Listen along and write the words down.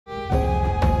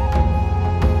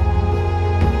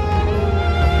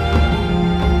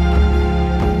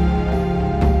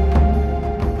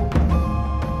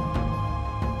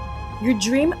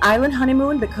dream island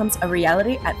honeymoon becomes a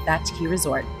reality at Thatch Caye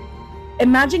Resort.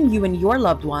 Imagine you and your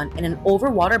loved one in an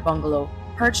overwater bungalow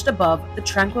perched above the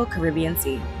tranquil Caribbean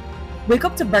Sea. Wake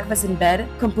up to breakfast in bed,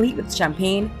 complete with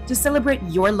champagne, to celebrate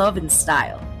your love in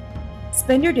style.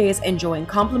 Spend your days enjoying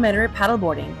complimentary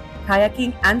paddleboarding,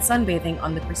 kayaking, and sunbathing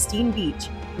on the pristine beach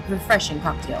with refreshing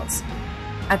cocktails.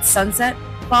 At sunset,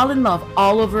 fall in love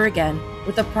all over again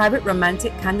with a private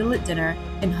romantic candlelit dinner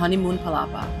in Honeymoon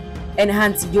Palapa.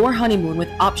 Enhance your honeymoon with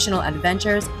optional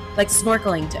adventures like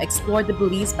snorkeling to explore the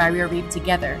Belize barrier reef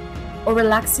together, or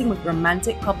relaxing with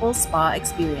romantic couple spa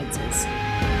experiences.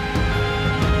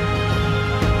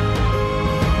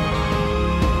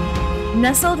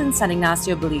 Nestled in San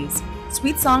Ignacio, Belize,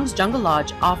 Sweet Songs Jungle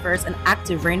Lodge offers an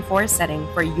active rainforest setting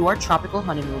for your tropical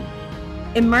honeymoon.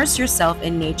 Immerse yourself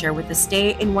in nature with a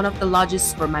stay in one of the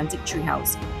lodge's romantic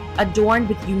treehouse, adorned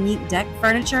with unique deck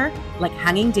furniture like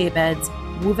hanging daybeds,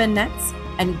 woven nets,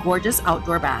 and gorgeous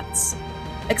outdoor baths.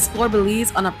 Explore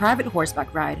Belize on a private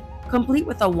horseback ride, complete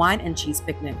with a wine and cheese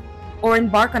picnic, or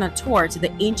embark on a tour to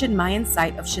the ancient Mayan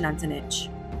site of Xinantanich.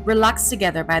 Relax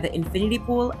together by the infinity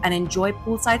pool and enjoy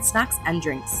poolside snacks and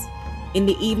drinks. In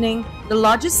the evening, the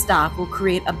lodge's staff will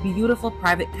create a beautiful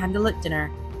private candlelit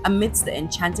dinner amidst the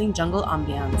enchanting jungle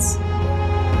ambience.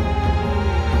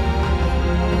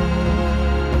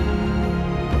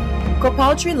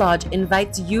 Copal Tree Lodge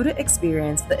invites you to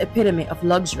experience the epitome of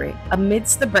luxury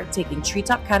amidst the breathtaking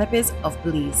treetop canopies of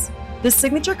Belize. The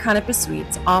signature canopy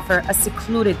suites offer a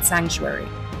secluded sanctuary,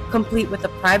 complete with a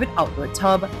private outdoor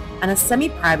tub and a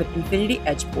semi-private infinity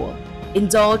edge pool.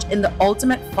 Indulge in the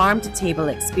ultimate farm-to-table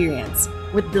experience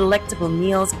with delectable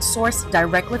meals sourced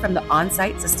directly from the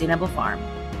on-site sustainable farm.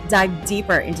 Dive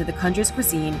deeper into the country's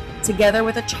cuisine together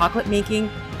with a chocolate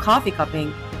making, coffee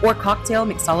cupping, or cocktail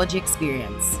mixology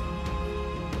experience.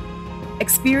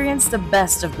 Experience the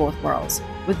best of both worlds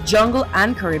with jungle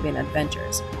and Caribbean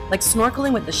adventures, like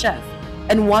snorkeling with the chef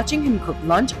and watching him cook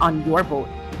lunch on your boat.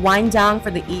 Wind down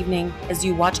for the evening as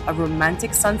you watch a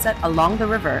romantic sunset along the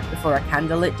river before a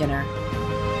candlelit dinner.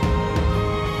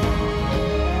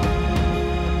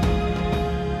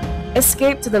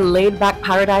 Escape to the laid-back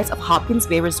paradise of Hopkins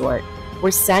Bay Resort,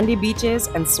 where sandy beaches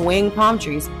and swaying palm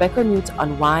trees beckon you to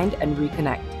unwind and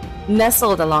reconnect.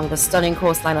 Nestled along the stunning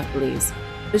coastline of Belize,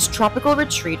 this tropical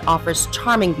retreat offers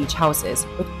charming beach houses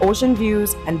with ocean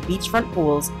views and beachfront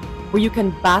pools where you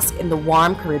can bask in the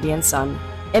warm Caribbean sun.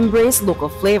 Embrace local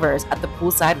flavors at the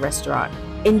poolside restaurant.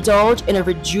 Indulge in a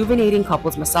rejuvenating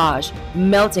couples massage,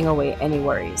 melting away any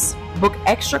worries. Book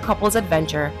extra couples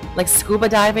adventure like scuba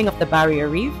diving off the barrier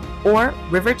reef or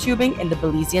river tubing in the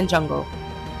Belizean jungle.